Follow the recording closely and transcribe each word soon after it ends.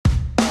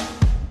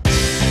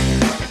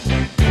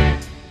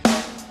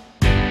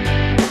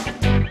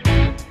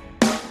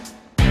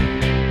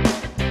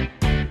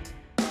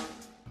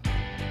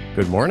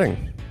Good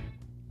morning.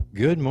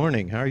 Good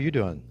morning. How are you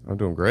doing? I'm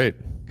doing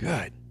great.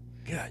 Good.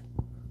 Good.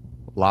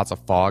 Lots of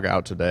fog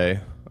out today.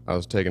 I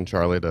was taking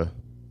Charlie to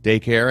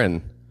daycare,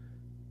 and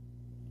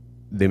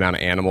the amount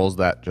of animals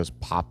that just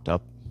popped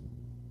up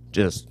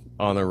just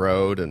on the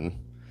road, and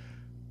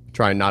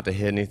trying not to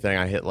hit anything.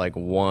 I hit like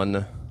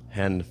one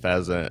hen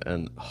pheasant,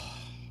 and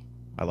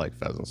I like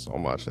pheasants so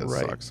much. It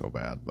Right. sucks so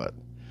bad. But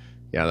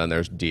yeah, then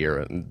there's deer,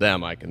 and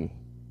them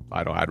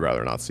I'd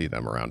rather not see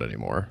them around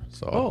anymore.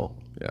 So Oh.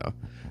 yeah,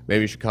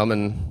 maybe you should come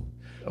and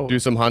Oh, do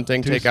some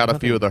hunting, take some out a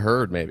few hunting. of the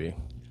herd, maybe.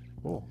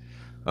 Cool.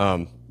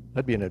 Um,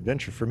 That'd be an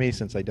adventure for me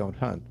since I don't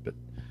hunt, but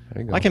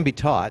there you go. I can be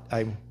taught.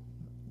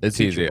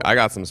 It's easy. I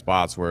got some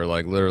spots where,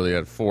 like, literally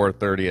at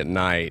 4:30 at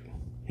night,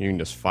 you can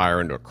just fire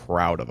into a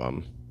crowd of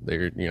them.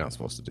 You're not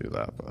supposed to do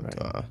that, but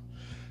Right.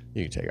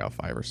 you can take out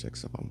 5 or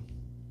 6 of them.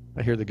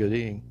 I hear the good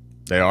eating.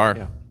 They are.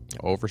 Yeah.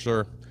 Oh, for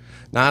sure.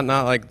 Not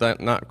like that.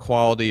 Not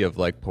quality of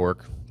like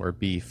pork or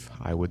beef,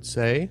 I would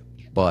say,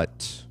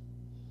 but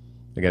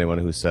like anyone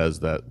who says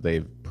that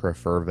they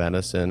prefer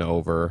venison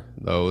over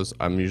those,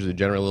 I'm usually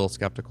generally a little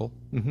skeptical,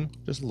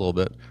 just a little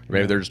bit. Or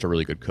maybe they're just a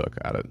really good cook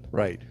at it.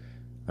 Right.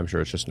 I'm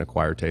sure it's just an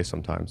acquired taste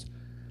sometimes.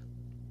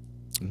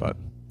 But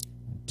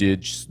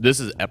this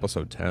is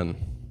episode 10.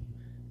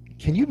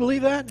 Can you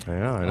believe that?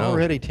 Yeah, I know.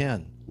 Already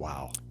 10.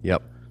 Wow.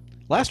 Yep.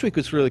 Last week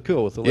was really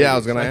cool with the ladies. Yeah, I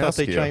was gonna I thought ask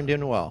they you. chimed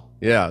in well.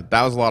 Yeah,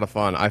 that was a lot of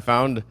fun. I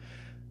found,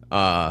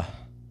 I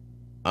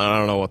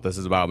don't know what this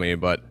is about me,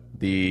 but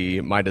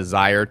my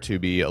desire to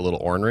be a little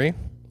ornery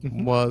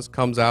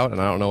comes out,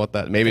 and I don't know what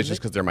that. Maybe it's just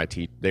because they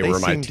were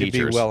my seem to be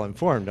teachers. well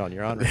informed on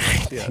your honor. I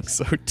think Yes.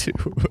 so too.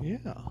 Yeah.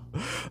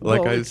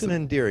 Like Well, I it's an said-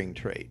 endearing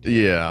trait.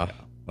 Yeah,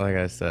 like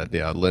I said,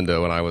 yeah,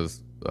 Linda. When I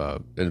was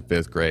in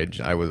 5th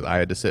grade, I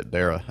had to sit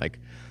there like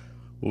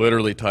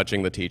literally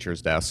touching the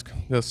teacher's desk.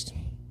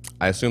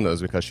 I assume that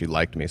was because she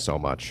liked me so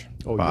much.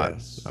 Oh, but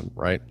yes. I'm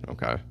right.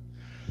 Okay,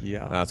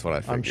 Yeah. that's what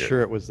I figured. I'm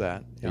sure it was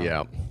that.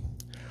 Yeah.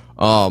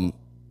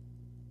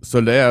 So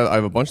today I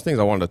have a bunch of things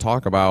I wanted to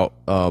talk about.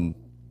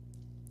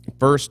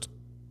 First,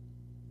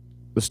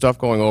 the stuff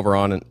going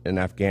on in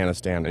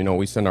Afghanistan.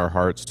 We send our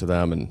hearts to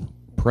them and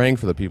praying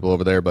for the people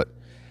over there, but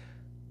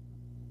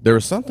there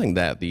was something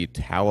that the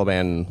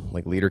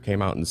Taliban leader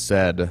came out and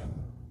said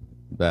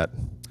that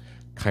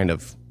kind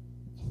of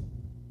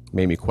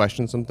made me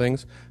question some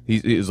things.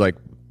 He's like,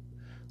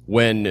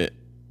 when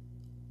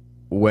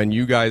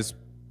you guys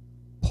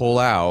pull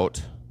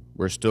out,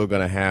 we're still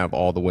going to have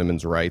all the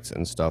women's rights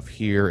and stuff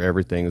here.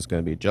 Everything is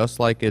going to be just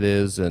like it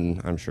is, and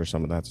I'm sure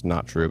some of that's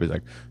not true. But he's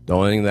like, the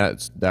only thing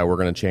that we're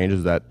going to change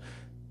is that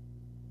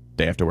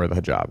they have to wear the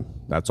hijab.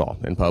 That's all.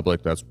 In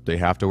public, they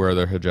have to wear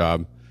their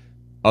hijab.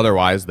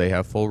 Otherwise, they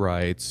have full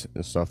rights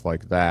and stuff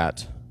like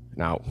that.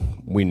 Now,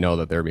 we know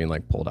that they're being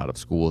pulled out of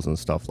schools and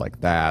stuff like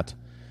that,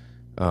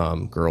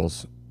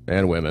 girls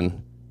and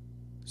women.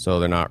 So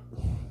they're not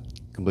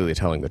completely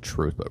telling the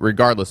truth. But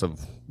regardless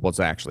of what's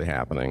actually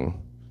happening,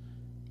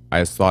 I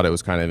just thought it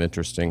was kind of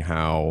interesting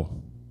how,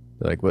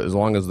 as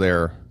long as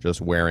they're just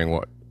wearing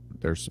what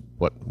is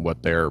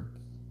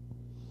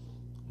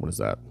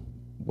that?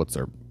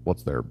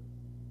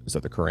 Is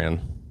that the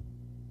Quran?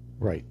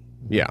 Right.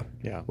 Yeah.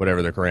 Yeah.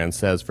 Whatever the Quran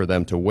says for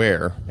them to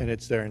wear. And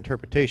it's their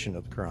interpretation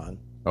of the Quran.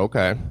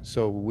 Okay.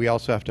 So we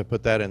also have to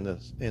put that in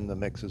the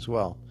mix as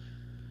well.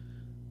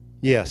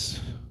 Yes,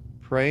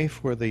 pray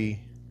for the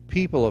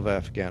people of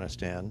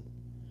Afghanistan.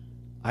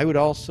 I would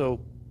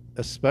also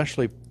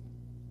especially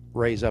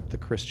raise up the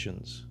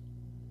Christians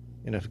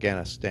in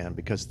Afghanistan,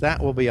 because that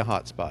will be a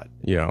hot spot.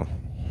 Yeah.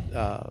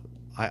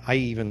 I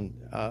even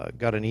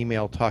got an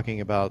email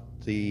talking about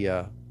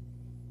the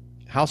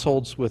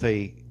households with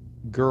a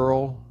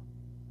girl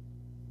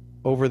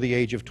over the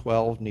age of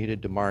 12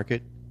 needed to mark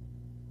it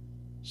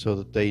so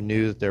that they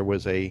knew that there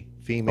was a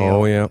female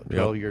Oh, yeah,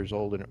 12 years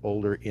old and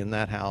older in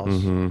that house.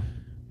 Mm-hmm.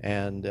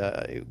 And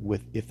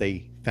if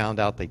they found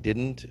out they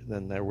didn't,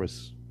 then there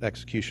was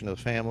execution of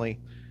the family.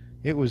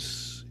 It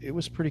was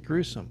pretty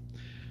gruesome.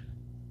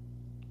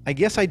 I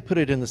guess I'd put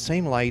it in the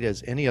same light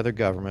as any other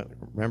government.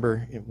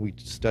 Remember, we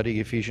study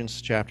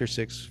Ephesians chapter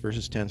 6,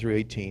 verses 10 through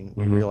 18.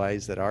 We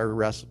realize that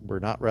we're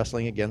not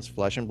wrestling against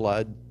flesh and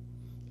blood.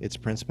 It's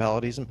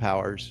principalities and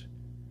powers.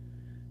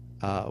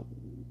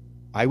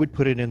 I would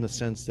put it in the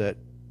sense that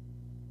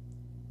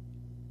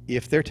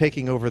if they're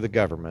taking over the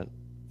government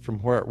from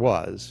where it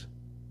was,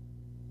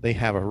 they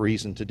have a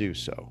reason to do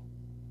so.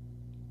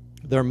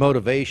 Their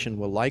motivation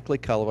will likely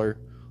color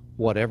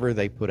whatever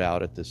they put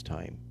out at this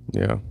time.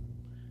 Yeah.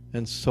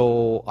 And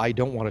so I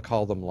don't want to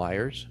call them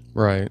liars,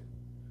 Right.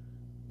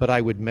 but I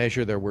would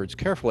measure their words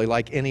carefully,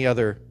 like any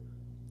other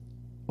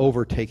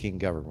overtaking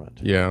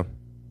government. Yeah.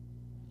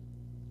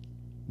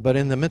 But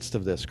in the midst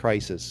of this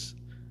crisis,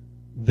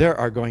 there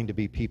are going to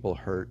be people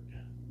hurt.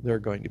 There are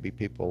going to be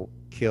people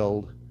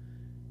killed.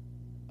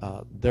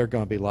 There are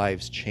going to be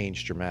lives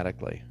changed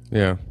dramatically.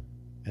 Yeah.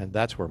 And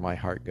that's where my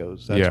heart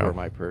goes. That's Yeah. where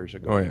my prayers are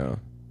Oh, going. yeah.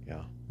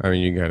 Yeah. I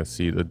mean, you got to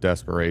see the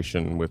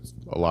desperation with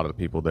a lot of the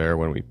people there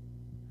when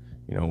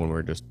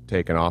we're just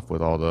taking off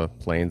with all the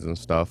planes and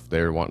stuff.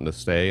 They're wanting to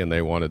stay, and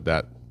they wanted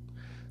that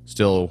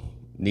still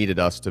needed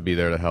us to be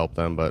there to help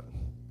them. But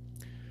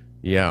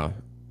yeah,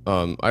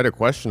 I had a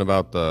question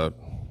about the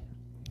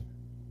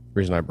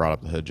reason I brought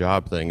up the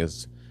hijab thing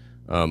is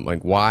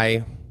like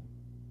why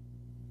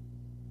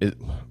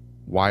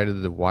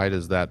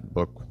does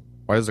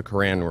the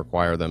Quran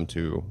require them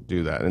to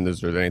do that? And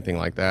is there anything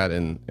like that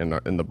in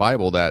the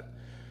Bible that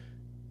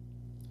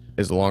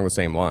is along the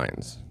same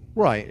lines?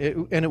 Right,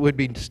 and it would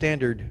be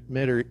standard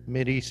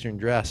Mid-Eastern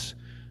dress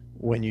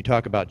when you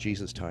talk about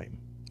Jesus' time.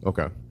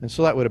 Okay. And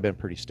so that would have been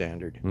pretty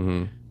standard.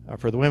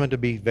 For the women to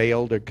be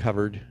veiled or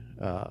covered,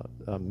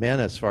 men,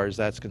 as far as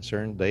that's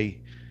concerned,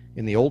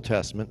 in the Old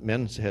Testament,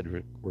 men's heads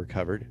were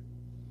covered.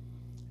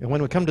 And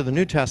when we come to the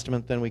New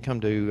Testament, then we come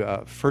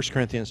to 1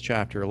 Corinthians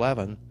chapter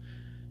 11,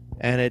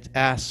 and it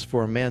asks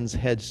for men's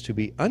heads to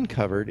be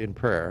uncovered in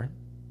prayer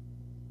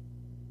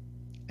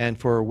and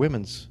for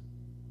women's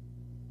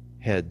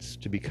heads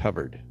to be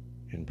covered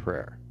in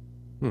prayer.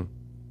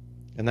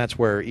 And that's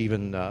where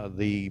even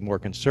the more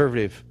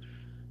conservative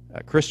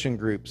Christian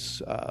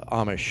groups,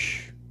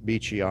 Amish,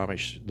 Beachy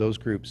Amish, those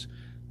groups,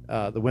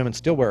 the women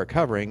still wear a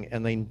covering,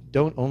 and they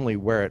don't only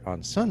wear it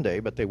on Sunday,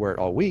 but they wear it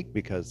all week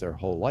because their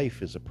whole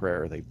life is a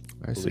prayer, they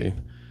believe. See.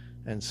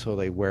 And so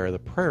they wear the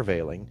prayer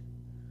veiling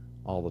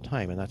all the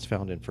time, and that's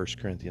found in 1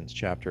 Corinthians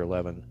chapter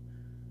 11,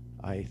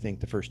 I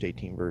think the first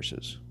 18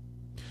 verses.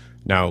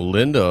 Now,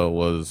 Linda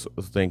was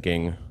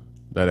thinking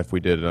that if we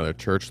did another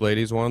church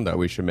ladies one, that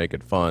we should make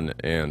it fun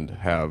and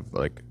have,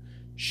 like,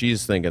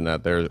 she's thinking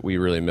that we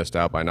really missed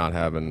out by not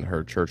having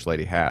her church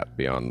lady hat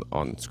be on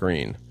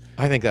screen.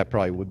 I think that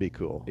probably would be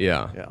cool.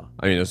 Yeah. Yeah.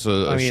 I mean,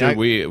 so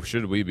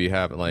should we be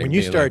having, like, when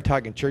you started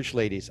talking church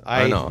ladies,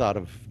 I thought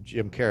of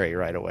Jim Carrey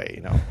right away.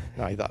 You know,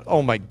 I thought,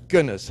 oh my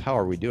goodness, how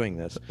are we doing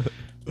this?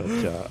 But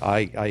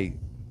I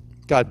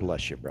God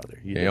bless you, brother.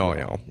 You did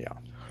well. Yeah.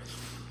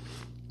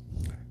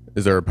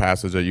 Is there a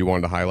passage that you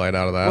wanted to highlight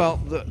out of that?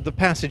 Well, the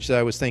passage that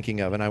I was thinking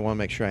of, and I want to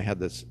make sure I had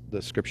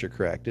the scripture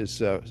correct,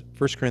 is 1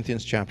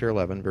 Corinthians chapter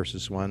 11,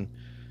 verses 1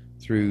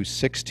 through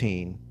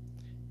 16.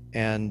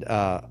 And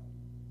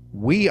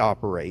we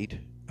operate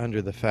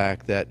under the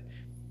fact that,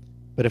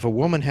 but if a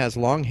woman has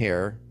long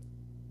hair,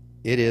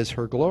 it is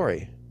her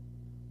glory,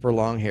 for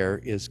long hair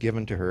is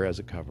given to her as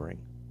a covering.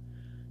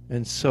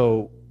 And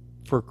so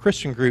for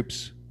Christian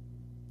groups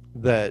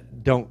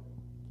that don't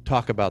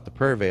talk about the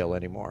prayer veil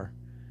anymore,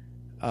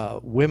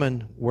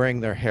 women wearing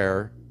their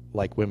hair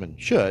like women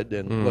should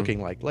and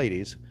looking like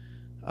ladies,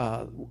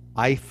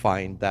 I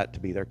find that to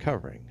be their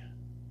covering.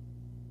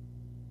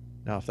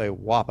 Now, if they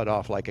whop it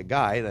off like a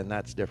guy, then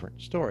that's a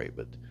different story.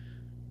 But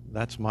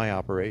that's my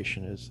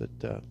operation, is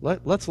that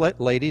let's let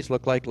ladies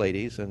look like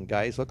ladies and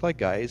guys look like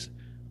guys.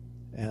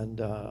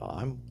 And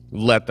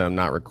let them,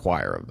 not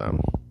require of them.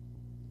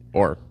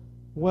 Or...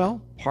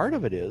 Well, part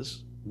of it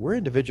is we're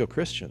individual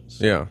Christians.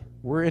 Yeah.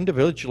 We're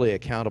individually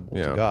accountable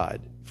to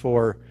God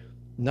for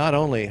not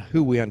only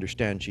who we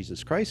understand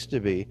Jesus Christ to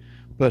be,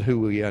 but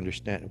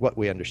what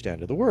we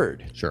understand of the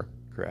Word. Sure.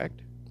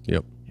 Correct?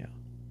 Yep. Yeah.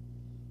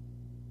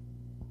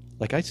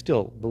 Like, I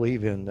still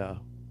believe in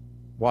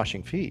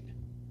washing feet.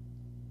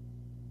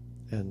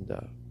 And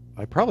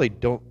I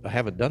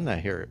haven't done that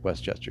here at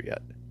Westchester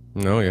yet.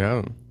 No, you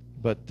haven't.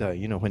 But,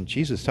 when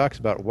Jesus talks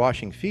about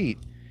washing feet,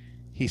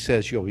 he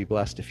says you'll be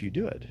blessed if you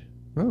do it.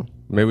 Oh,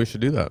 maybe we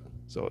should do that.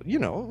 So,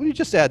 we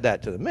just add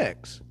that to the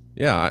mix.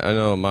 Yeah, I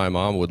know my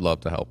mom would love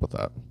to help with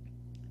that.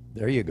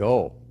 There you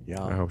go.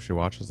 Yeah. I hope she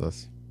watches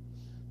this.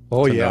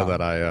 Oh, to yeah. know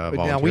that I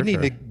volunteer. Now, we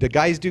need the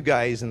guys do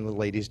guys and the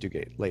ladies do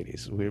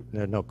ladies.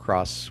 No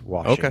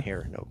cross-washing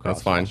here. No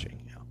cross-washing.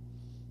 That's fine.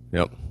 Yeah.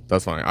 Yep,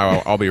 that's fine.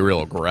 I'll be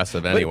real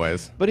aggressive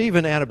anyways. But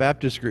even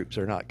Anabaptist groups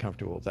are not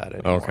comfortable with that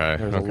anymore. Okay.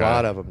 There's a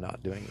lot of them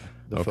not doing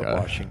the foot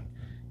washing.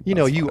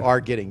 You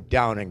are getting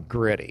down and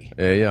gritty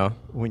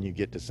when you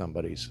get to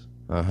somebody's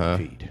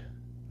feet.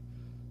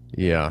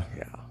 Yeah.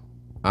 Yeah.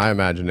 I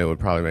imagine it would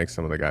probably make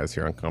some of the guys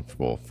here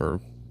uncomfortable for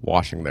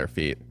washing their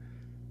feet.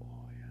 Oh,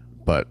 yeah.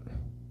 But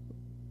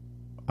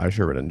I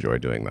sure would enjoy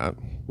doing that.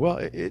 Well,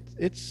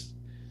 it's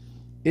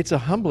a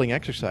humbling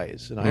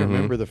exercise. And I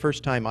remember the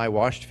first time I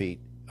washed feet,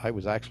 I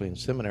was actually in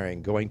seminary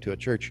and going to a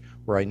church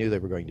where I knew they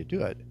were going to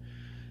do it.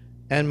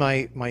 And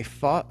I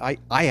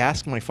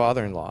asked my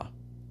father-in-law,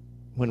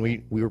 when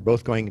we were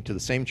both going to the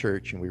same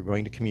church and we were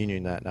going to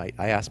communion that night,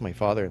 I asked my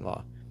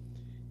father-in-law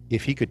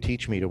if he could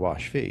teach me to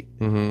wash feet.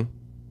 Mm-hmm.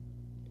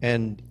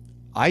 And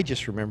I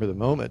just remember the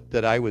moment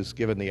that I was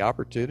given the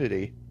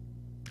opportunity.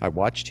 I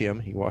watched him.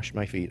 He washed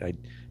my feet. And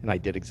I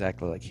did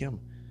exactly like him.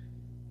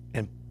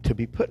 And to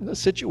be put in a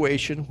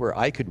situation where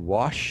I could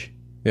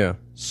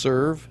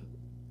serve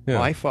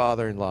my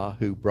father-in-law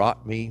who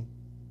brought me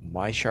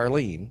my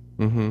Charlene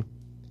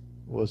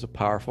was a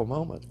powerful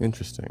moment.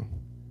 Interesting.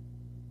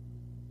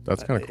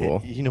 That's kind of cool.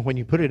 When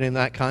you put it in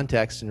that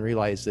context and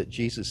realize that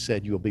Jesus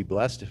said you'll be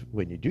blessed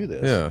when you do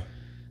this,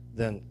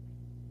 then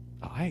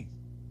I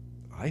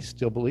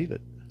still believe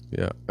it.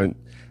 Yeah. And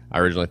I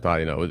originally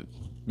thought, it would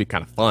be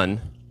kind of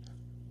fun,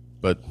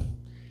 but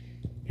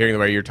hearing the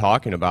way you're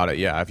talking about it,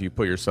 yeah, if you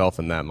put yourself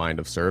in that mind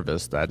of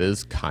service, that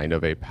is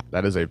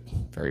a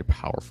very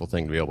powerful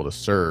thing to be able to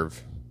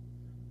serve.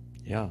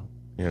 Yeah.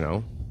 You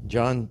know.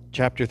 John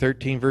chapter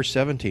 13, verse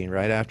 17,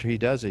 right after he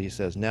does it, he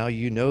says, "Now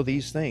you know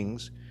these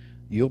things,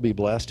 you'll be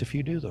blessed if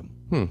you do them."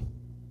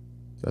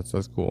 That's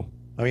cool.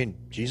 I mean,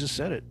 Jesus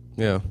said it,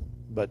 Yeah.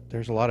 but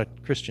there's a lot of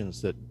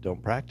Christians that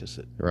don't practice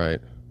it. Right.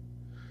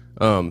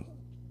 I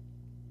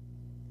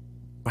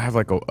have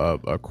like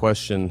a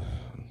question.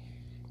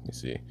 Let me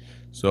see.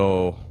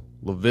 So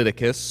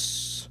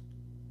Leviticus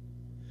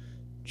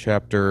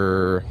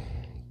chapter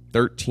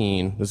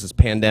 13. This is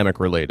pandemic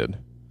related.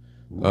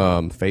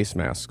 Face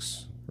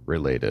masks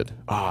related.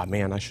 Ah,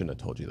 man, I shouldn't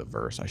have told you the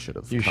verse. I should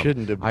have. You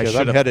shouldn't have, I because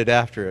should I'm have. headed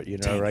after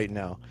it, right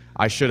now.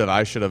 I should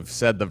have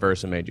said the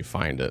verse and made you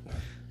find it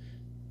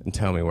and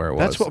tell me where it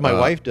was. That's what my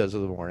wife does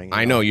in the morning.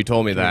 I know you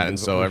told me that, the and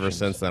so ever devotions.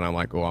 since then I'm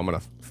like, well, I'm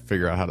gonna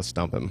figure out how to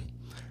stump him.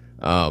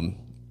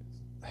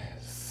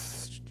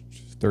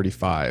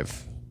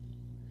 35,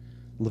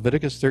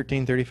 Leviticus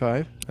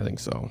 13:35. I think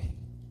so.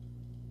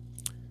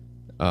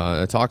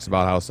 It talks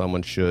about how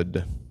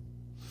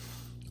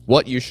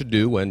what you should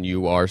do when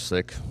you are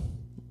sick,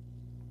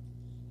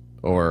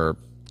 or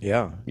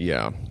Yeah.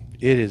 yeah,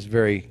 It is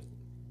very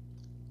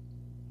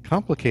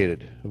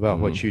complicated about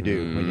what you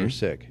do when you're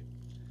sick.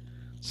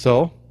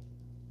 So,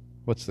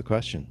 what's the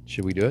question?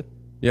 Should we do it?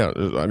 yeah.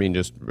 I mean,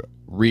 just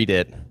read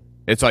it.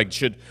 It's like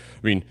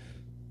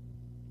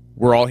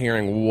we're all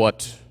hearing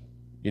what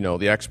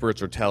the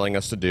experts are telling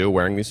us to do,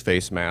 wearing these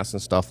face masks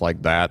and stuff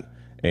like that,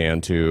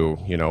 and to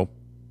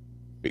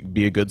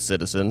be a good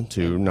citizen,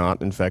 to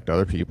not infect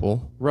other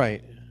people.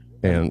 Right.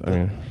 And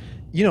I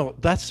mean,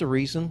 That's the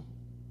reason,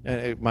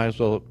 and I might as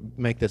well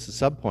make this a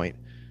sub-point,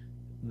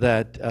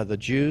 that the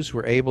Jews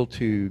were able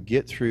to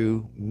get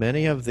through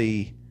many of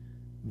the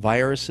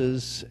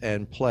viruses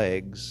and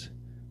plagues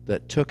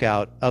that took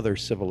out other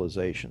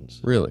civilizations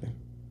really,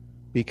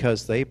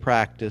 because they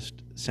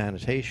practiced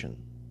sanitation.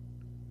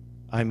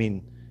 I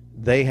mean,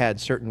 they had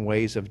certain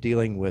ways of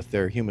dealing with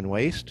their human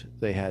waste.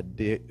 They had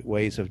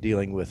ways of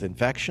dealing with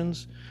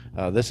infections.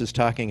 This is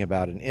talking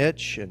about an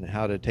itch and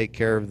how to take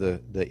care of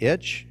the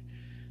itch.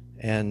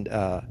 And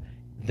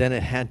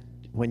then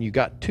when you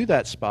got to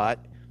that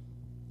spot,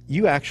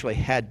 you actually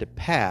had to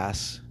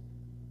pass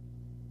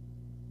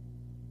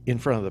in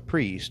front of the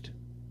priest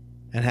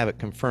and have it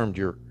confirmed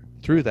you're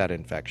through that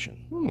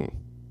infection.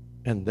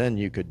 And then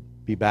you could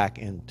be back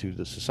into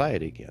the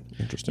society again.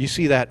 Interesting. You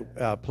see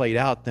that played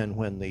out then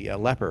when the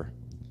leper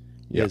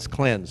is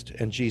cleansed,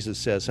 and Jesus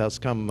says, "How's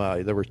come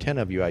there were 10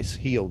 of you I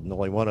healed, and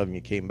only one of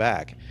you came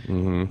back?"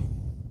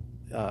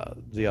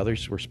 The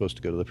others were supposed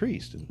to go to the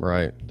priest, and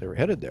Right. they were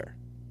headed there.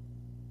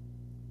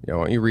 Yeah.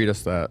 Why don't you read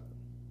us that?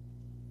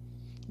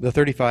 The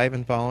 35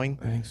 and following.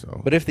 I think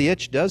so. But if the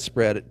itch does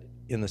spread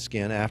in the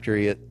skin after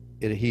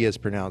he is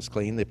pronounced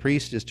clean, the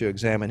priest is to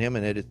examine him,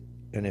 and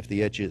if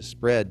the itch is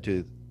spread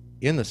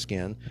in the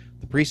skin,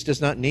 the priest does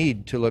not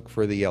need to look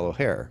for the yellow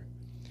hair.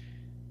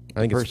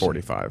 I think it's person.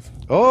 45.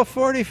 Oh,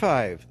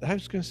 45. I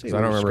was going to say, I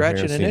don't we're remember scratching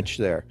hearing an seen- itch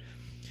there.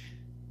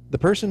 The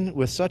person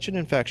with such an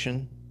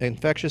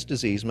infectious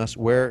disease must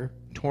wear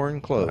torn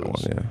That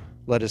clothes. one, yeah.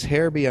 Let his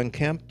hair be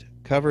unkempt,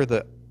 cover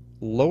the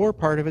lower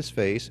part of his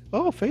face.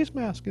 Oh, face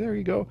mask, there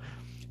you go.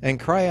 And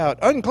cry out,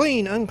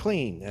 "Unclean,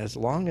 unclean." As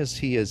long as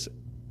he has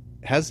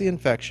the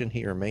infection,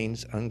 he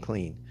remains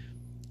unclean.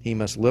 He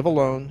must live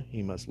alone.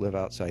 He must live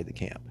outside the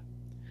camp.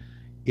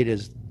 It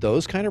is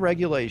those kind of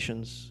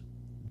regulations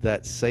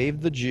that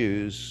saved the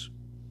Jews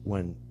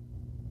when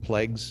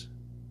plagues,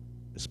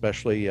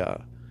 especially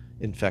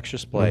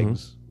infectious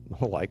plagues,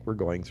 like we're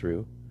going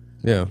through,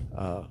 Yeah.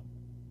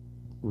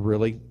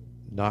 really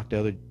knocked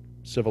other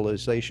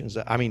civilizations.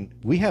 I mean,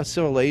 we have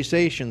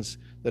civilizations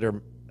that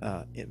are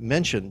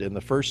mentioned in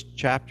the first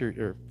chapter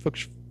or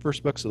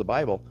first books of the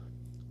Bible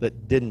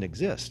that didn't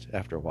exist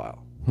after a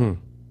while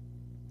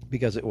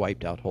because it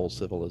wiped out whole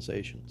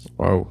civilizations.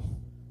 Whoa.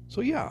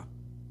 So yeah,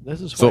 this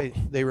is So- why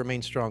they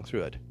remain strong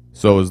through it.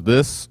 So is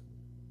this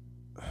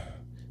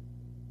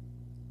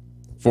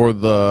for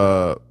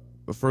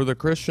the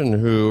Christian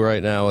who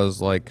right now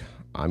is like,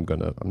 I'm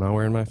not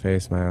wearing my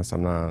face mask.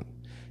 I'm not,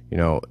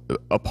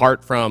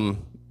 apart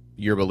from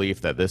your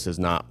belief that this is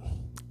not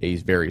a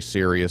very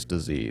serious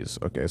disease.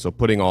 Okay, so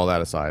putting all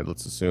that aside,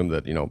 let's assume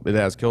that, it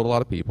has killed a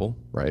lot of people,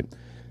 right?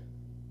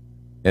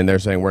 And they're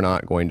saying we're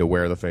not going to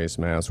wear the face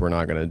mask. We're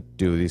not going to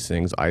do these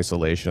things,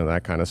 isolation and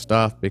that kind of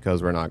stuff,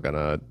 because we're not going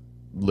to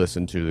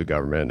listen to the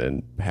government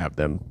and have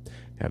them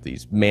have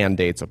these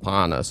mandates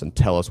upon us and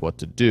tell us what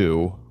to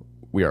do.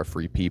 We are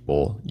free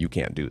people. You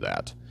can't do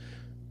that.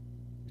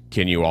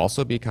 Can you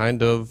also be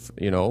kind of,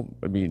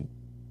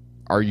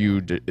 are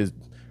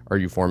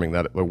you forming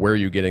that? Where are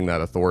you getting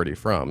that authority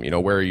from?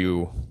 Where are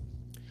you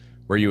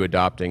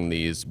adopting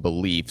these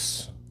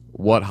beliefs?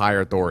 What higher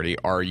authority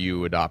are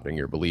you adopting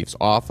your beliefs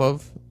off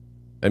of?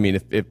 I mean,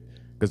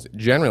 because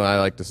generally I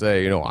like to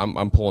say,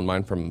 I'm pulling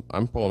mine from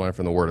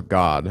the Word of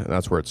God, and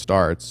that's where it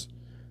starts.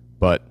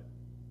 But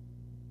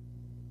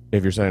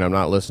if you're saying I'm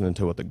not listening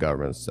to what the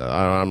government says,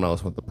 I'm not listening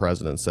to what the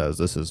president says,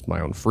 this is my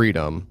own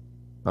freedom,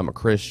 I'm a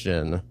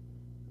Christian,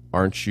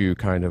 aren't you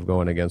kind of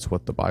going against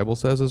what the Bible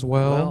says as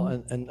well?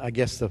 Well, and I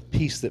guess the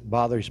piece that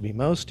bothers me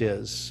most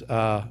is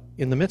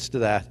in the midst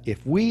of that,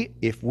 if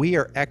we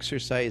are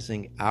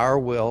exercising our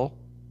will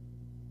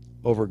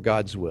over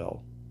God's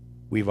will,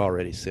 we've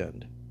already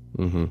sinned.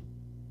 Mm-hmm.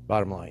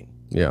 Bottom line.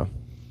 Yeah.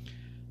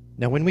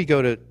 Now, when we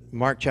go to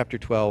Mark chapter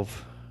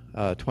 12,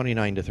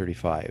 29 to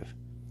 35,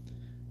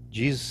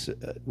 Jesus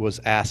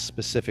was asked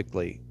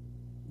specifically,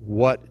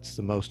 what's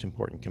the most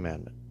important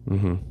commandment?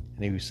 Mm-hmm.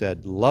 And he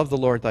said, love the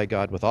Lord thy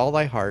God with all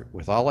thy heart,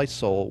 with all thy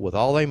soul, with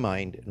all thy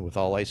mind, and with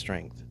all thy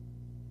strength.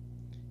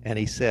 And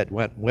he said,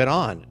 went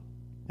on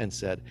and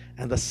said,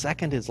 and the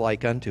second is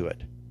like unto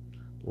it,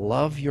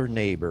 love your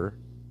neighbor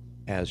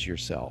as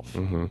yourself.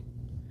 Mm-hmm.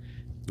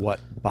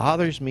 What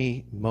bothers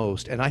me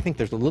most, and I think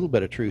there's a little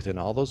bit of truth in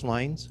all those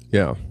lines,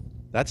 Yeah.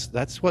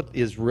 that's what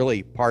is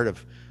really part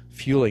of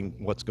fueling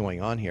what's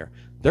going on here.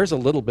 There's a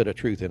little bit of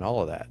truth in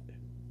all of that.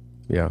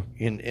 Yeah.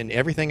 In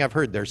everything I've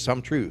heard, there's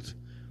some truth.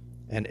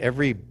 And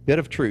every bit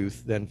of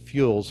truth then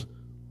fuels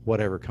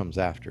whatever comes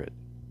after it.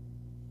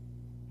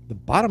 The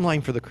bottom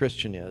line for the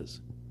Christian is,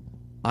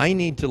 I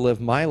need to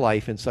live my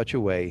life in such a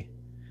way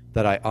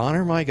that I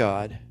honor my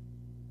God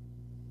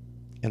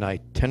and I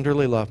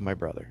tenderly love my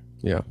brother.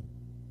 Yeah.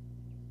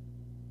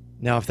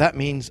 Now, if that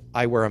means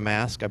I wear a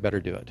mask, I better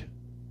do it.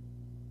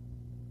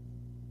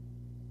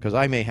 Because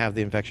I may have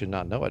the infection,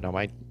 not know it. I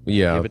might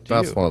give it to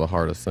that's you. one of the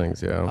hardest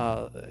things.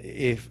 Yeah.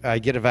 If I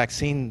get a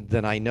vaccine,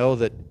 then I know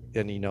that,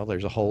 and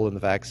there's a hole in the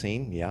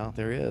vaccine. Yeah,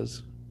 there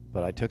is.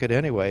 But I took it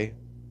anyway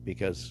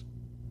because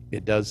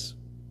it does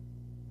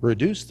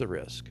reduce the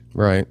risk.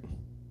 Right.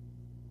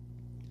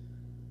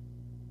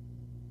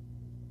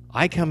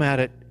 I come at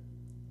it,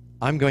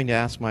 I'm going to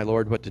ask my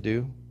Lord what to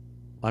do.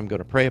 I'm going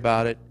to pray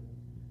about it.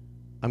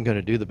 I'm going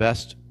to do the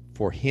best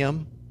for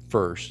him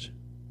first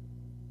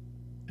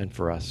and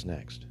for us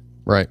next.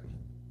 Right.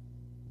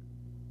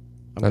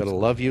 I'm going to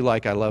love you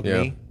like I love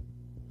me,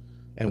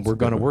 and That's we're a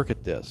going to good one. work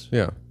at this.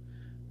 Yeah.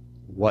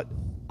 What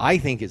I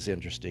think is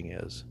interesting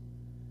is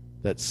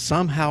that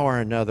somehow or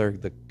another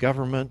the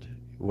government,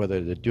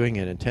 whether they're doing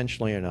it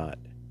intentionally or not,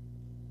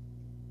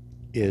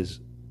 is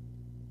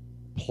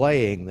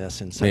playing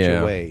this in such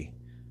a way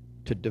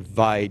to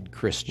divide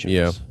Christians.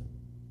 Yeah.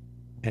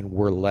 And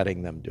we're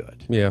letting them do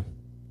it. Yeah.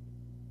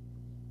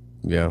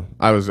 Yeah.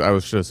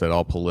 Should have said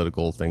all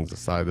political things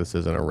aside, this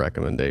isn't a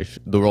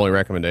recommendation. The only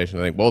recommendation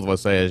I think both of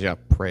us say is,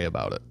 pray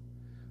about it.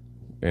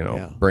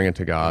 Bring it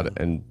to God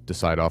and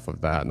decide off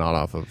of that, not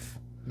off of...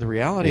 The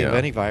reality of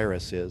any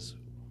virus is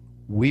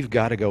we've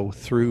got to go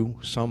through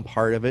some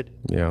part of it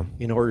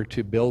in order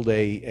to build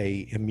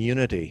a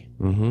immunity.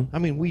 Mm-hmm. I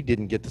mean, we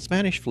didn't get the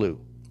Spanish flu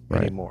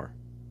anymore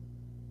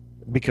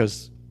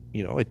because,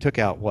 it took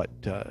out,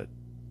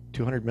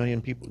 200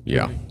 million people?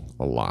 Yeah,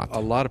 a lot. A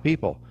lot of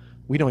people.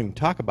 We don't even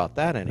talk about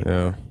that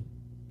anymore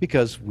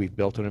because we've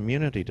built an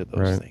immunity to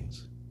those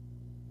things.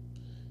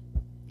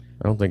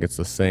 I don't think it's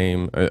the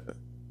same. It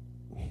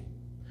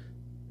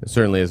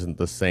certainly isn't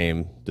the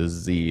same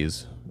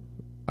disease.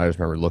 I just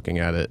remember looking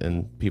at it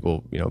and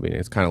people, being,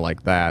 it's kind of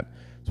like that,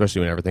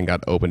 especially when everything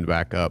got opened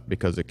back up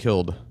because it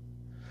killed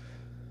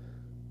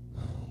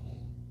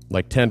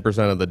like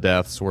 10% of the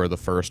deaths were the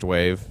first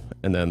wave,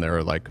 and then there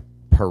were like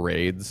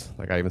parades.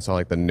 Like I even saw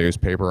like the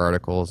newspaper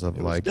articles of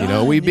like,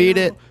 we beat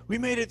it. We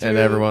made it through. And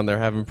everyone, they're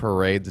having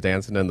parades,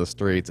 dancing in the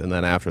streets, and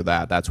then after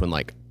that, that's when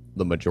like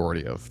the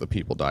majority of the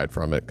people died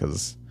from it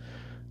because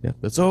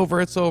it's over,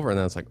 and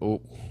then it's like,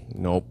 oh,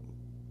 nope.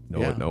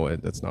 No,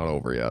 it's not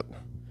over yet.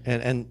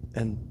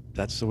 And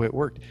that's the way it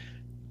worked.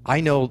 I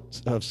know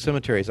of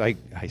cemeteries. I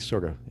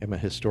sort of am a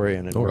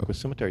historian and work with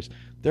cemeteries.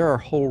 There are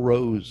whole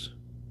rows,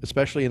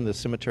 especially in the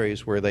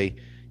cemeteries where they,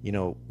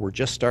 were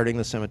just starting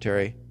the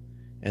cemetery,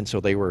 and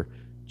so they were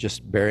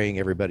just burying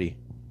everybody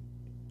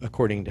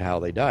according to how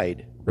they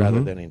died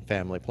rather than in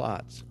family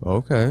plots.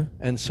 Okay.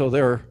 And so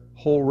there are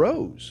whole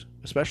rows,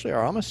 especially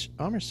our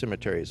Amish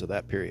cemeteries of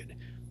that period,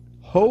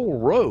 whole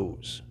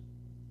rows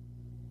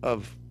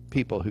of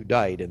people who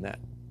died in that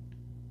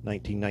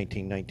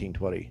 1919,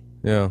 1920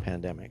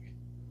 pandemic.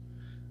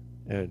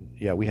 And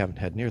we haven't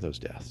had near those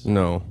deaths.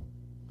 No.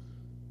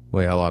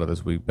 Well, a lot of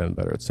us, we've been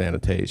better at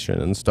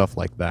sanitation and stuff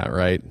like that,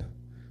 right?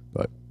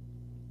 But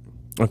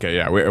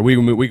okay,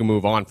 we can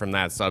move on from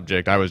that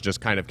subject. I was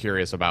just kind of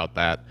curious about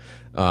that.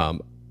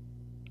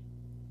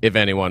 If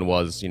anyone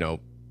was,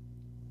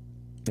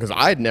 because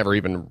I had never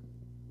even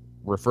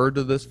referred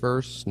to this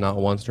verse, not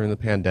once during the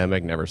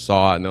pandemic, never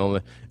saw it.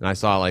 And I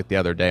saw like the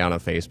other day on a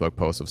Facebook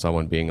post of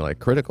someone being like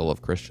critical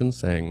of Christians,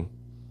 saying,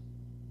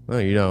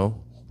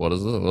 well, what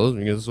is this?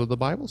 This is what the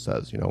Bible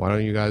says. Why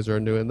don't you guys are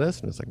doing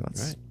this? And it's like,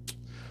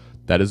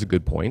 that is a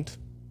good point.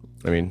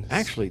 I mean,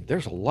 actually,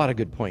 there's a lot of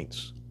good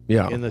points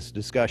in this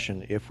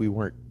discussion if we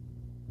weren't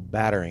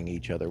battering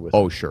each other with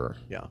Oh, sure.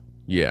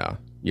 Yeah,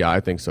 I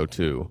think so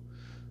too.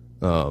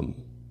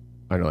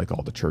 I know like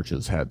all the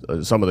churches had,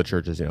 some of the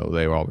churches,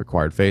 they all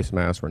required face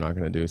masks. We're not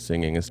going to do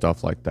singing and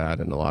stuff like that.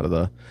 And a lot of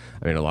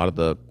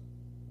the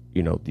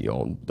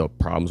the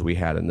problems we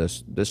had in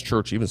this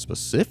church, even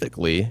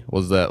specifically,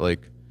 was that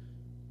like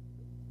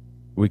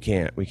we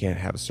can't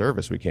have a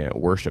service, we can't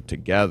worship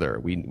together.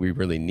 We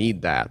really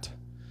need that.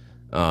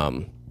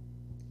 And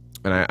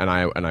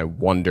I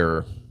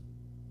wonder,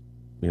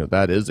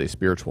 that is a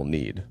spiritual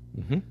need.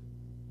 Mm-hmm.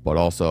 But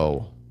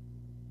also,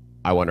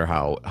 I wonder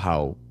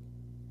how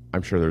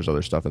I'm sure there's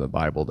other stuff in the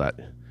Bible that,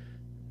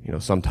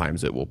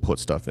 sometimes it will put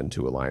stuff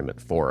into alignment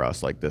for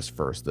us, like this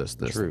first, this,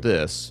 True.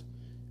 this,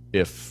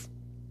 if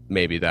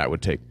maybe that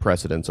would take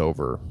precedence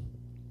over.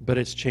 But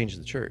it's changed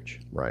the church.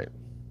 Right.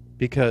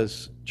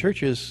 Because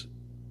churches,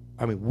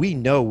 we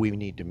know we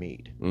need to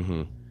meet.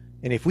 Mm-hmm.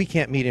 And if we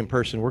can't meet in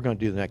person, we're going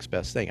to do the next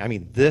best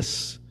thing.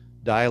 This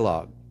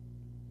dialogue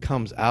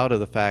comes out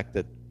of the fact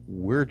that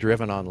we're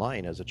driven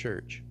online as a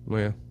church. Oh,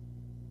 yeah.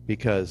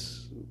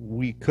 Because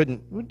we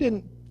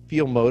didn't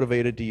feel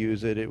motivated to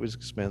use it. It was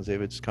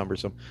expensive, it's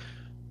cumbersome,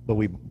 but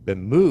we've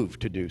been moved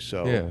to do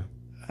so.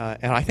 Yeah.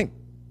 And I think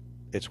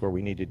it's where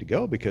we needed to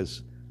go,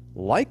 because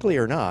likely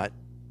or not,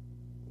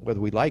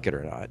 whether we like it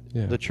or not,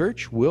 Yeah. the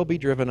church will be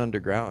driven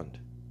underground.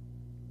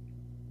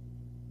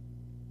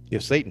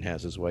 If Satan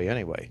has his way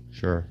anyway.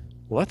 Sure.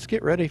 Let's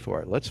get ready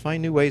for it. Let's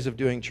find new ways of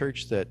doing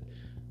church that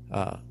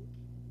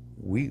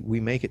we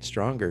make it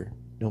stronger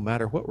no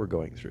matter what we're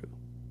going through.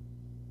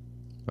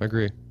 I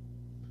agree.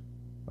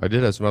 I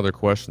did have some other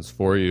questions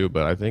for you,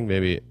 but I think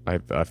maybe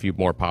a few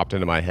more popped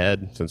into my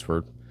head since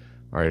we're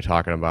already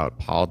talking about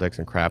politics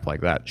and crap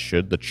like that.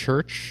 Should the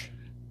church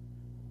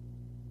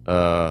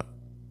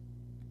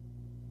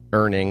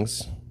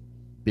earnings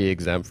be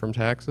exempt from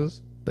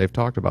taxes? They've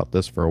talked about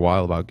this for a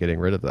while, about getting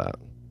rid of that.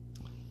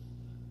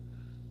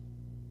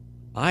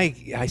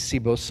 I see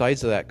both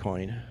sides of that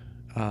coin.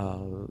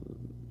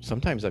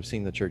 Sometimes I've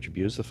seen the church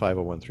abuse the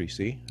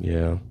 501c.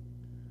 Yeah.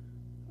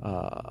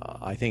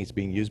 I think it's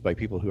being used by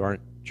people who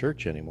aren't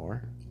church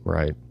anymore.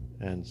 Right.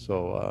 And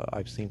so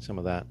I've seen some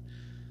of that.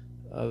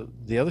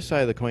 The other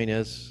side of the coin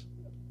is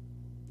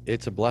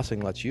it's a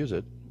blessing, let's use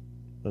it,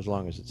 as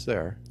long as it's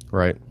there.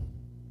 Right.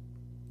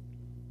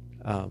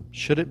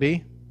 Should it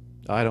be?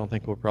 I don't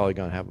think we're probably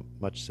going to have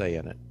much say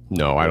in it.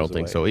 No, I Goes don't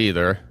think away. so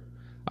either.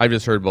 I've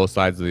just heard both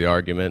sides of the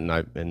argument,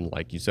 and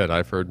like you said,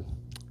 I've heard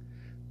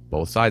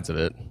both sides of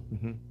it.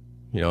 Mm-hmm.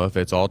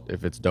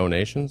 If it's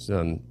donations,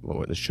 then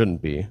it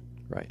shouldn't be.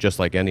 Right. Just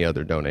like any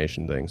other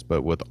donation things.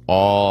 But with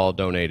all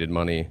donated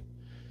money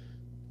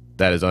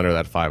that is under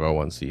that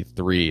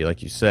 501c3,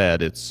 like you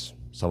said, it's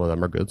some of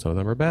them are good, some of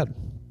them are bad.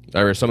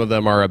 Or some of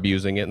them are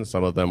abusing it, and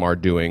some of them are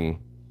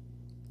doing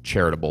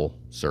charitable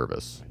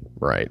service.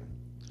 Right.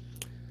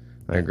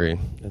 I agree.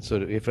 And so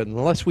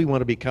unless we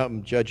want to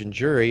become judge and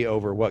jury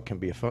over what can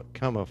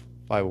become a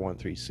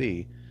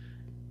 501c,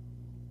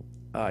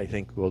 I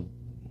think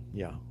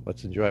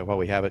let's enjoy it while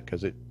we have it,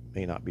 because it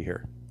may not be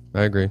here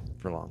I agree.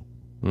 for long,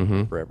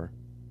 Mm-hmm. forever.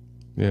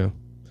 Yeah,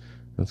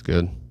 that's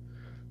good.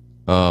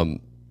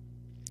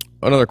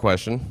 Another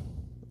question.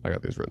 I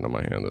got these written on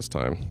my hand this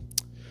time.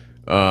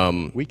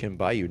 We can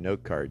buy you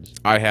note cards.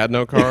 I had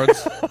no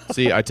cards.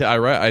 See, I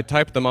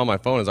typed them on my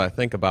phone as I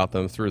think about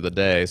them through the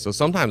day. So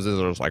sometimes these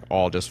are just like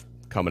all just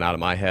coming out of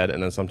my head,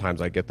 and then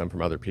sometimes I get them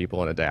from other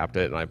people and adapt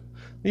it. And I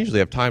usually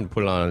have time to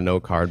put it on a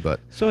note card, but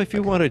So if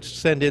you want to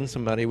send in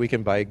some money, we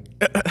can buy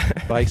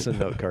some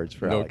note cards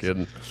for no Alex.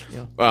 kidding.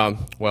 Yeah.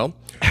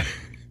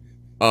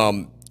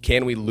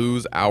 Can we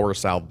lose our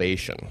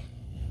salvation?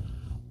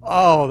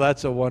 Oh,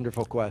 that's a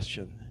wonderful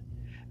question.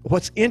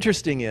 What's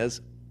interesting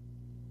is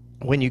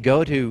when you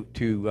go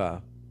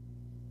to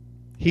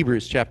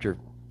Hebrews chapter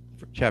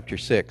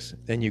 6,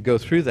 and you go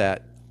through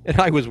that, and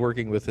I was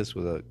working with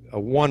a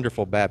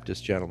wonderful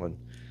Baptist gentleman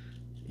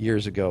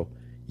years ago.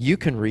 You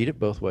can read it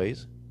both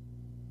ways.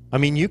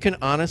 You can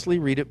honestly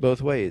read it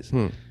both ways.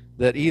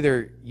 That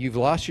either you've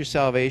lost your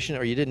salvation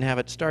or you didn't have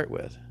it to start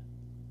with.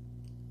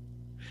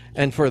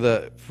 And for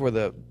the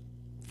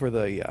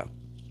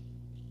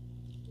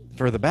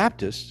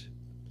Baptist,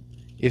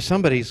 if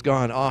somebody's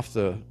gone off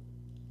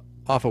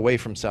away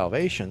from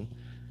salvation,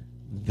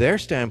 their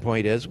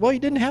standpoint is, well, you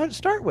didn't have it to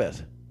start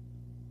with.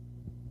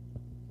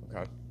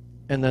 Okay.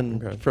 And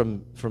then Okay.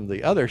 from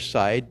the other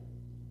side,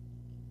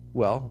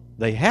 well,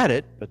 they had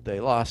it, but they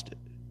lost it.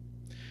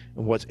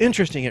 And what's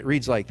interesting, it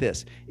reads like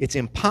this: it's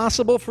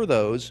impossible for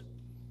those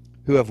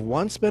who have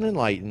once been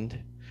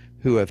enlightened,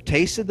 who have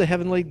tasted the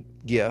heavenly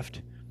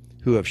gift,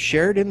 who have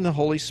shared in the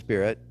Holy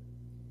Spirit,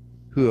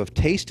 who have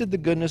tasted the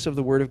goodness of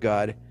the Word of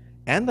God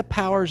and the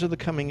powers of the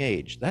coming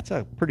age. That's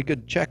a pretty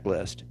good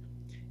checklist.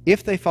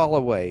 If they fall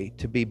away,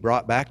 to be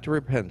brought back to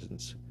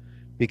repentance,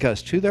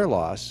 because to their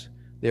loss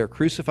they are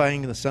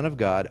crucifying the Son of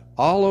God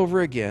all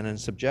over again and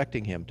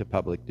subjecting him to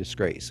public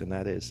disgrace. And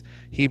that is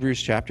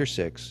Hebrews chapter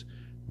 6,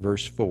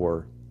 verse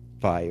 4,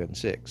 5, and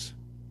 6.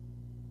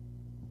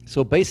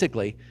 So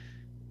basically,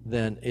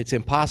 then it's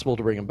impossible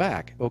to bring him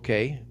back.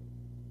 Okay,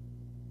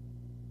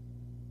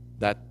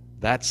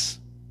 that's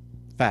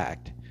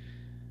fact.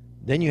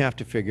 Then you have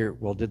to figure,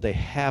 well, did they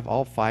have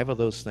all 5 of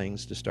those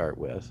things to start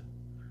with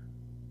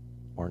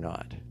or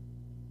not?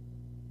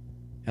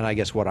 And I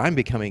guess what I'm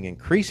becoming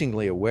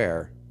increasingly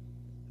aware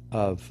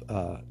of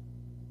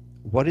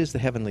what is the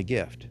heavenly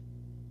gift?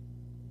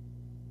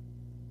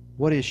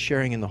 What is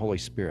sharing in the Holy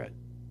Spirit?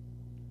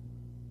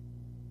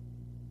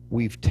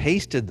 We've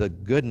tasted the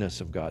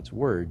goodness of God's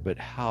Word, but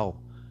how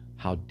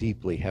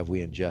deeply have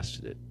we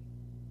ingested it?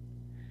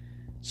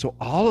 So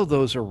all of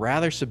those are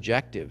rather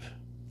subjective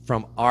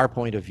from our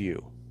point of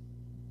view,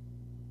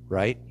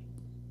 right?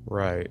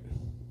 Right.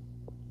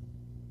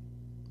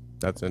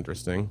 That's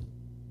interesting.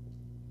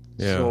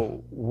 Yeah.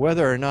 So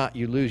whether or not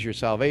you lose your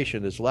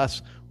salvation is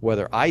less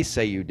whether I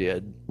say you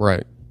did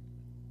Right.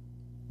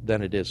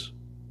 than it is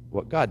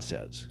what God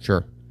says.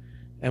 Sure.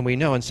 And we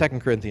know in 2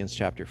 Corinthians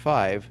chapter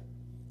 5,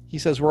 he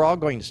says we're all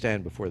going to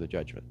stand before the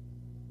judgment.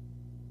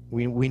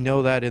 We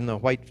know that in the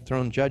white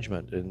throne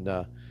judgment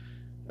in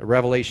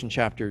Revelation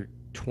chapter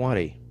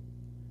 20.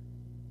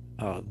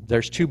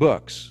 There's two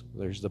books.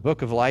 There's the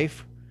book of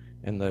life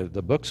and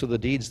the books of the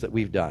deeds that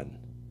we've done.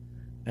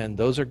 And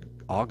those are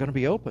all going to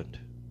be opened.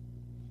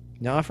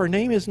 Now, if our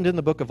name isn't in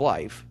the book of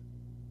life,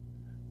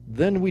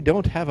 then we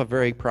don't have a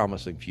very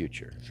promising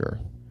future. Sure.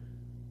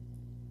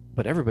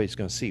 But everybody's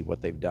going to see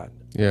what they've done.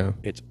 Yeah.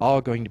 It's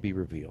all going to be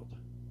revealed.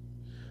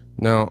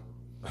 Now,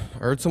 I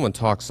heard someone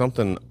talk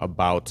something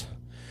about,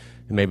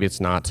 and maybe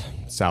it's not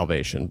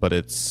salvation, but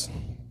it's,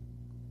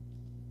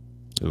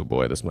 oh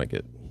boy, this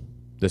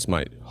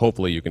might,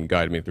 hopefully you can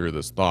guide me through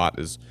this thought,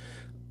 is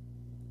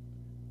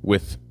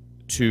with,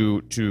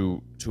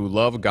 to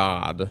love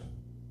God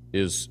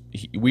is,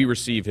 we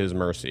receive his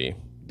mercy,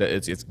 that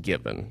it's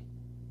given,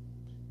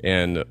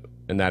 and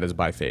that is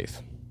by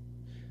faith,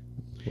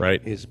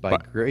 right? Is by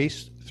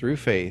grace through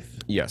faith,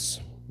 Yes.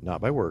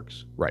 not by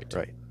works. Right.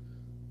 Right.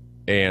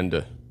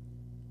 And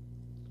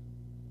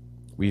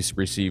we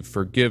receive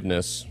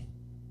forgiveness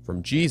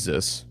from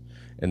Jesus,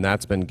 and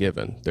that's been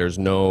given. There's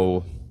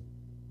no,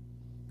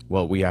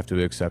 well, we have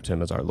to accept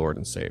him as our Lord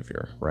and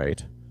Savior,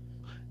 right?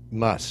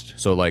 Must.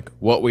 So, like,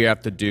 what we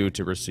have to do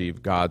to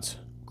receive God's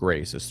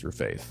grace is through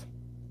faith,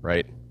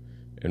 right?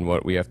 And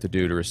what we have to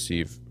do to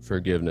receive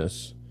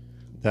forgiveness.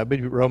 That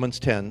would be Romans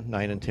 10,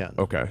 9 and 10.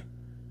 Okay.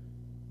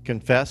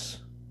 Confess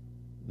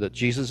that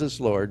Jesus is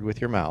Lord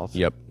with your mouth.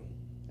 Yep.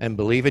 And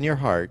believe in your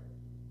heart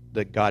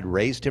that God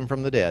raised him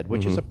from the dead,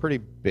 which is a pretty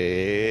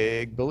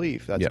big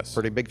belief. That's Yes. a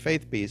pretty big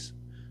faith piece.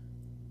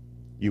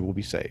 You will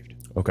be saved.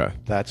 Okay.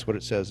 That's what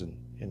it says in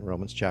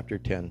Romans chapter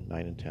 10,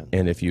 9 and 10.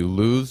 And if you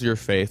lose your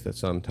faith at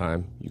some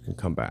time, you can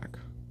come back.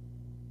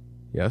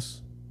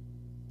 Yes?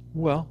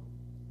 Well,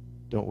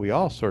 don't we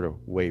all sort of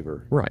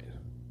waver? Right.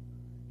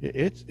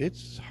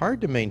 It's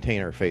hard to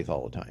maintain our faith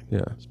all the time.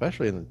 Yeah.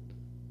 Especially in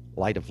the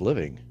light of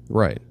living.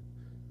 Right.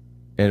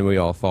 And we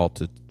all fall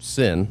to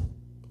sin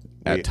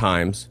at We-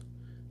 times,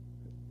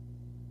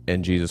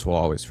 and Jesus will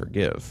always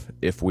forgive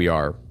if we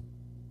are,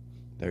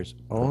 There's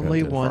only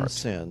Repentant one heart.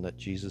 sin that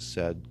Jesus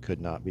said could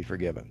not be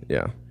forgiven,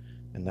 yeah,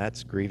 and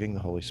that's grieving the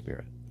Holy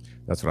Spirit.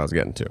 that's what I was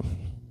getting to.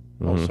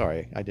 Oh,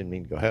 sorry. I didn't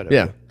mean to go ahead of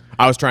Yeah. you.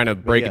 I was trying to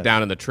break yes. it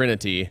down in the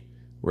Trinity,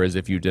 whereas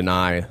if you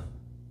deny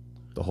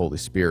the Holy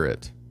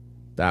Spirit,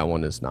 that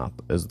one is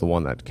the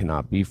one that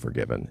cannot be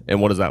forgiven.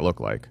 And what does that look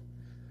like?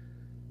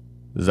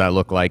 Does that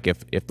look like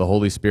if the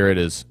Holy Spirit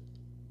is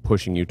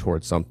pushing you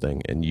towards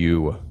something and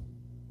you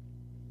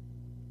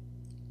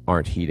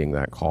aren't heeding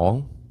that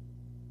call?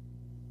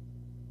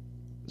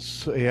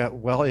 So, yeah,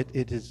 well, it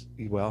is,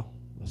 well,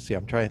 let's see,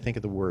 I'm trying to think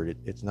of the word.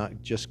 It's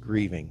not just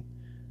grieving.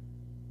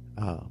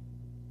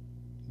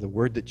 The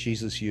word that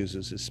Jesus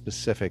uses is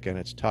specific, and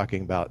it's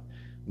talking about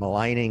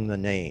maligning the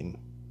name.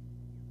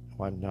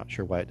 Well, I'm not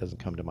sure why it doesn't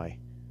come to my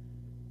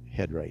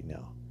head right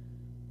now.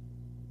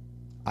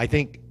 I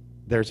think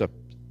there's a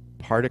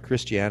part of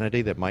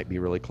Christianity that might be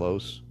really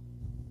close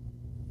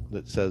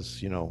that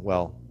says,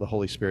 well, the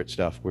Holy Spirit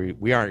stuff,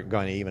 we aren't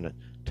going to even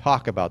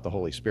talk about the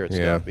Holy Spirit Yeah.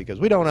 stuff because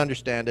we don't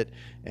understand it,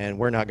 and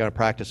we're not going to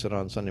practice it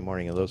on Sunday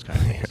morning and those kind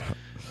of things.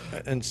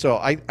 And so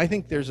I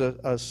think there's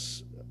a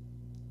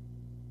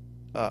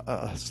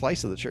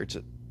slice of the church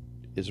that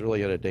is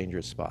really at a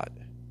dangerous spot.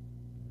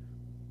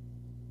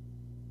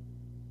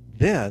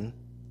 Then,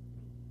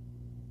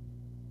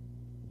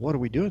 what are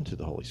we doing to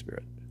the Holy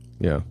Spirit?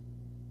 Yeah.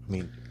 I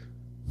mean,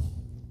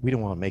 we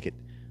don't want to make it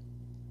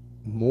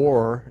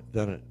more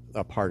than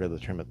a part of the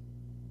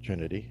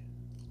Trinity.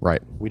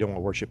 Right. We don't want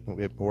to worship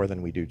it more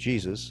than we do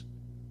Jesus,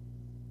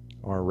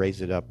 or raise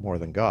it up more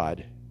than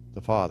God,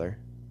 the Father.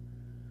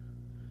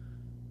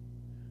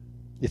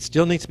 It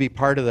still needs to be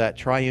part of that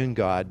triune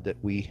God that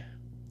we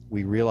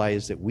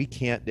realize that we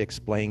can't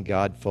explain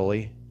God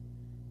fully.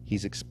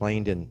 He's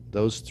explained in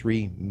those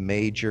three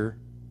major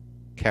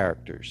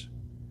characters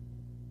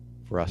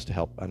for us to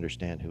help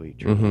understand who he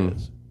truly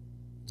is.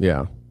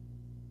 Yeah.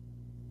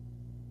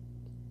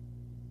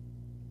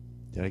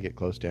 Did I get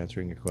close to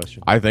answering your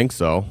question? I think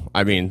so.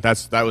 I mean,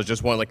 that was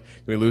just one, like,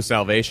 we lose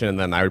salvation, and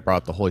then I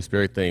brought the Holy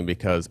Spirit thing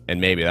because, and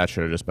maybe that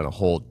should have just been a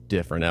whole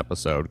different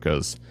episode,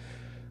 because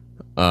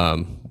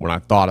when I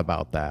thought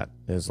about that,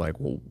 it's like,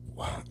 well,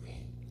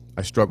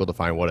 I struggle to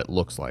find what it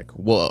looks like.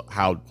 Well,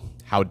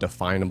 how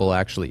definable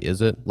actually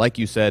is it? Like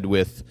you said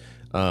with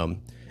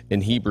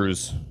in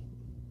Hebrews,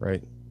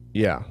 right?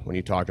 Yeah, when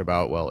you talked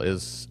about, well,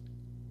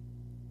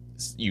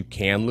 you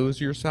can lose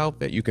yourself,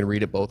 that you can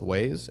read it both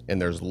ways,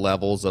 and there's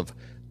levels of,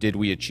 did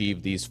we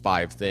achieve these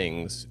 5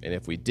 things? And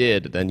if we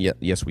did, then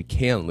yes, we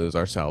can lose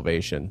our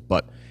salvation.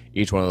 But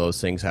each one of those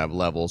things have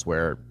levels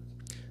where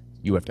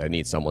you have to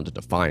need someone to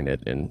define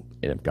it, and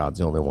if God's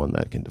the only one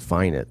that can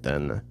define it,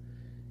 then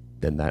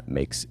that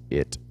makes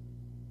it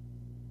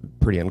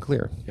pretty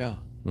unclear. Yeah.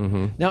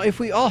 Mm-hmm. Now, if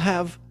we all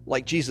have,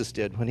 like Jesus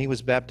did when he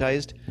was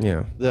baptized,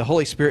 Yeah. the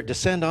Holy Spirit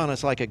descend on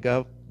us like a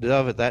dove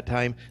at that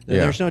time, then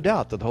Yeah. there's no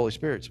doubt that the Holy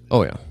Spirit's.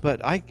 Oh yeah. But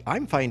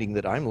I'm finding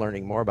that I'm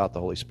learning more about the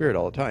Holy Spirit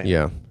all the time.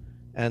 Yeah.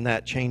 And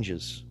that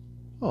changes.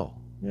 Oh,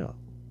 yeah.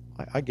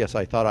 I guess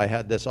I thought I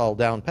had this all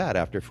down pat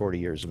after 40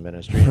 years of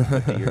ministry and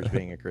 50 years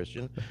being a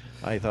Christian.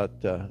 I thought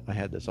I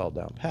had this all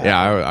down pat.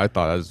 Yeah, I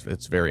thought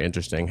it's very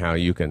interesting how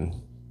you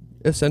can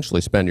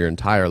essentially spend your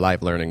entire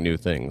life learning new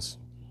things.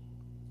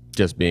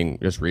 Just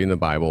reading the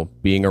Bible,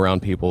 being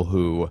around people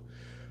who,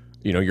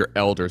 your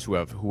elders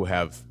who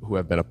have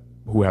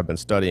been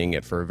studying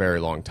it for a very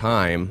long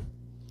time,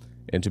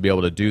 and to be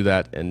able to do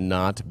that and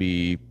not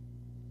be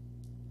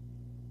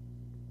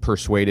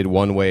persuaded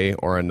one way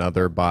or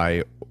another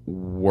by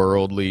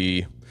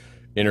worldly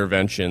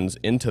interventions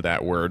into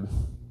that word,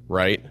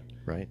 right?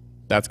 Right.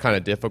 That's kind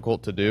of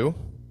difficult to do.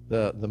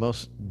 The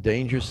most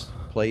dangerous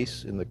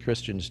place in the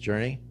Christian's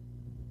journey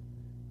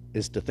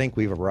is to think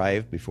we've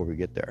arrived before we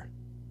get there.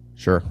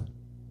 Sure.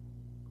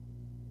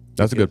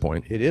 That's a good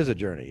point. It is a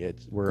journey.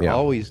 We're Yeah.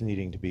 always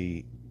needing to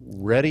be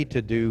ready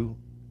to do,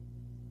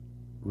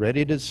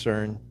 ready to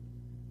discern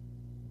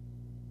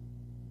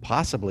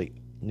possibly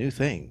new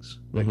things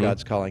that Mhm.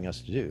 God's calling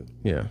us to do.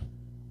 Yeah.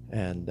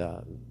 And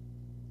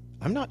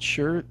I'm not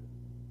sure,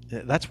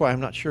 that's why I'm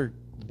not sure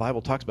the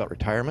Bible talks about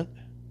retirement.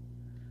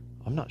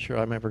 I'm not sure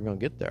I'm ever going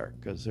to get there,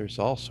 because there's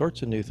all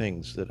sorts of new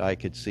things that I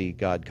could see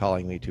God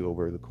calling me to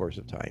over the course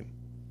of time.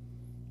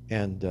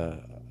 And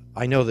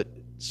I know that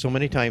so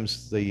many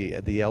times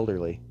the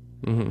elderly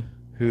Mm-hmm.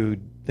 who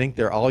think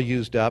they're all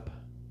used up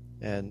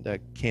and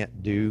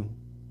can't do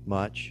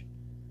much,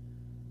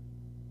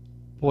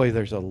 boy,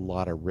 there's a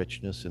lot of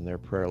richness in their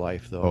prayer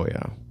life, though. Oh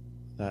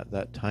yeah.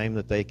 That time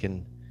that they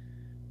can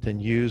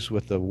use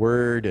with the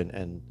word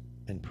and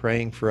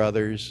praying for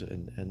others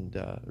and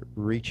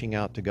reaching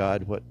out to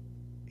God, what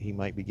he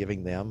might be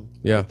giving them,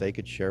 Yeah. that they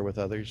could share with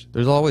others.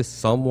 There's always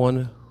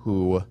someone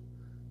who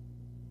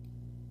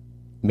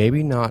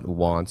maybe not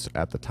wants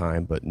at the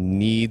time, but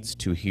needs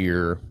to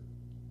hear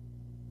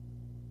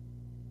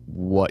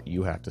what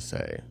you have to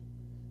say.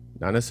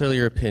 Not necessarily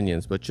your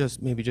opinions, but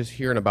just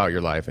hearing about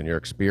your life and your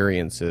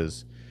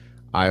experiences.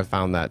 I have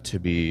found that to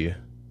be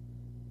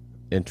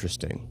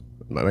interesting.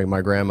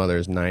 My grandmother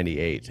is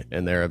 98,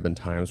 and there have been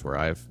times where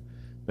I've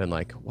been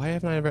like, why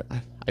haven't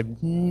I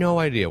have no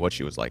idea what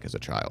she was like as a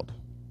child.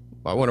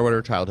 I wonder what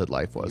her childhood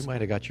life was. You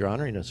might have got your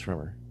honoriness from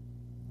her.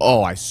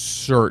 Oh, I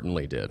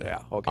certainly did.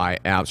 Yeah, okay.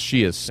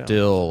 She is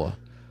still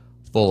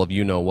full of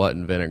you-know-what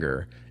and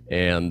vinegar.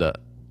 And,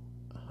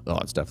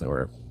 it's definitely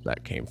where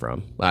that came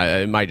from.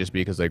 It might just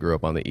be because they grew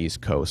up on the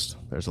East Coast.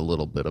 There's a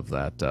little bit of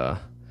that.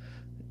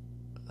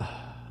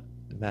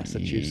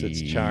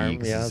 Massachusetts charm.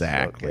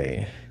 Exactly. Yes?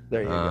 Okay.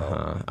 There you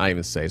go. I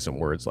even say some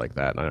words like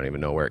that, and I don't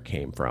even know where it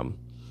came from.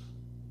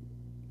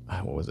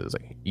 What was it? It was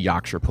like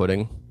Yorkshire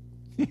pudding.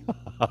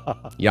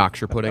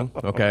 Yorkshire pudding,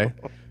 okay?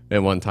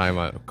 And one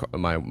time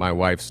my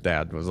wife's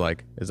dad was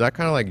like, is that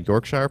kind of like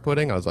Yorkshire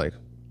pudding? I was like,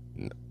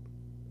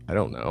 I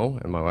don't know.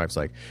 And my wife's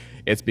like,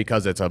 it's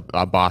because it's a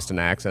Boston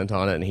accent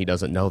on it, and he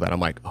doesn't know that. I'm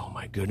like, oh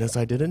my goodness,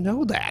 I didn't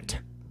know that.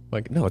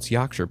 Like, no, it's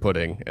Yorkshire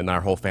pudding. And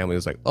our whole family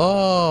was like,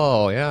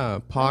 oh, yeah,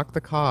 Park the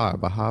car,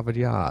 Harvard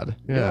Yard.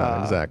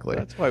 Yeah, exactly.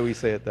 That's why we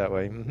say it that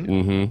way. Mhm.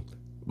 Mm-hmm.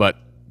 But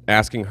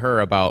asking her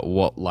about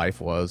what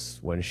life was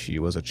when she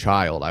was a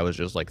child, I was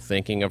just like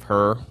thinking of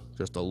her,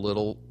 just a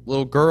little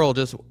girl,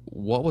 just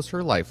what was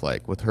her life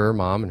like with her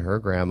mom and her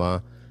grandma,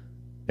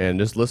 and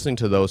just listening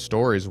to those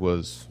stories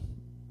was,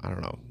 I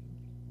don't know,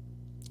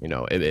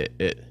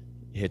 it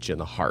hit you in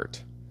the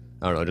heart.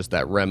 I don't know, just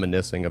that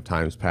reminiscing of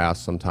times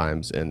past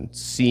sometimes, and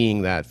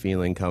seeing that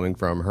feeling coming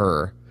from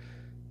her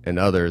and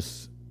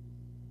others.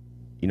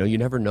 You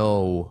never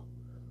know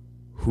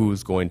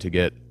who's going to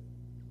get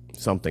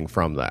something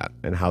from that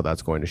and how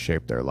that's going to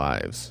shape their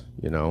lives,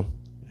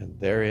 And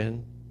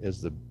therein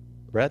is the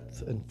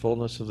breadth and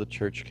fullness of the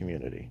church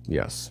community,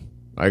 Yes,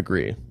 I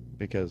agree.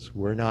 because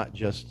we're not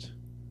just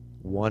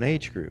one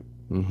age group.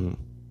 Mm-hmm.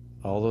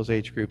 All those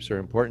age groups are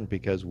important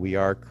because we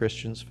are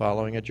Christians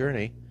following a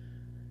journey,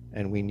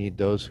 and we need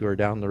those who are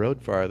down the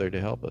road farther to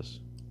help us.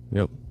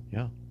 Yep.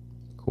 Yeah.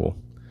 Cool.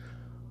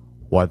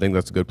 Well, I think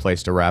that's a good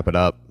place to wrap it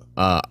up.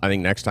 I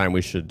think next time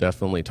we should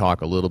definitely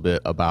talk a little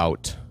bit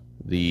about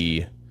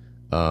the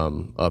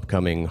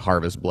upcoming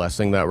harvest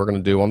blessing that we're going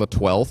to do on the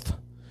 12th.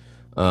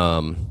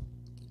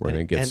 We're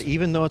going to get And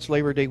even though it's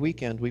Labor Day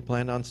weekend, we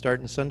plan on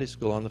starting Sunday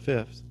school on the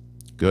 5th.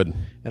 good.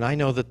 And I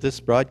know that this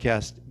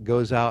broadcast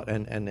goes out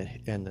and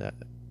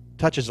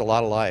touches a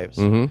lot of lives.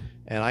 Mm-hmm.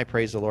 And I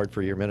praise the Lord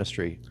for your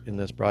ministry in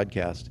this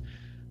broadcast.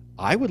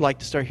 I would like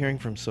to start hearing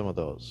from some of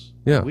those.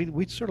 Yeah.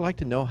 We'd sort of like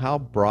to know how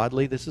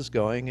broadly this is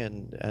going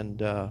and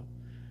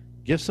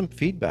give some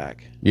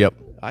feedback. Yep.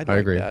 I'd I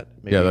like agree. that.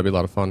 Yeah, that'd be a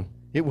lot of fun.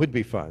 It would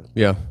be fun.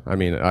 Yeah. I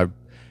mean,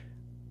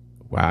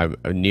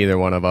 neither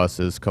one of us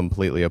is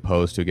completely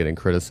opposed to getting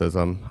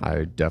criticism.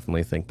 I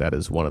definitely think that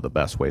is one of the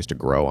best ways to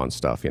grow on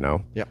stuff,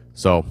 Yeah.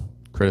 So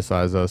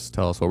criticize us,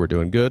 tell us what we're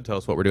doing good, tell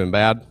us what we're doing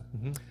bad.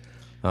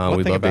 One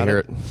We'd thing love to about hear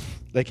it, it.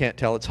 They can't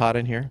tell it's hot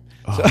in here.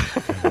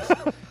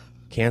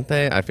 Can't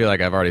they? I feel like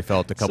I've already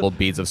felt a couple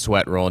beads of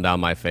sweat rolling down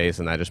my face,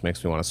 and that just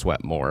makes me want to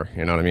sweat more.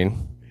 You know what I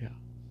mean? Yeah,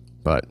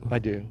 But I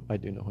do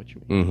know what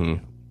you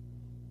mean.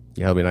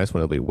 yeah, it'll be nice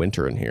when it'll be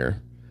winter in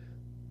here.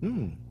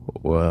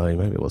 Well,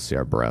 maybe we'll see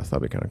our breath.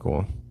 That'd be kind of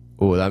cool.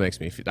 Ooh, that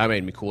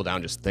made me cool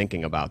down just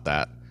thinking about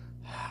that.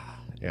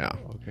 Yeah.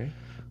 Okay.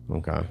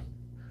 Okay.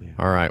 Yeah.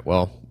 All right.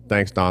 Well,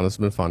 thanks, Don. This has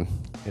been fun.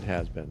 It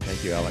has been.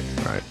 Thank you, Alex.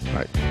 All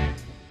right. Bye.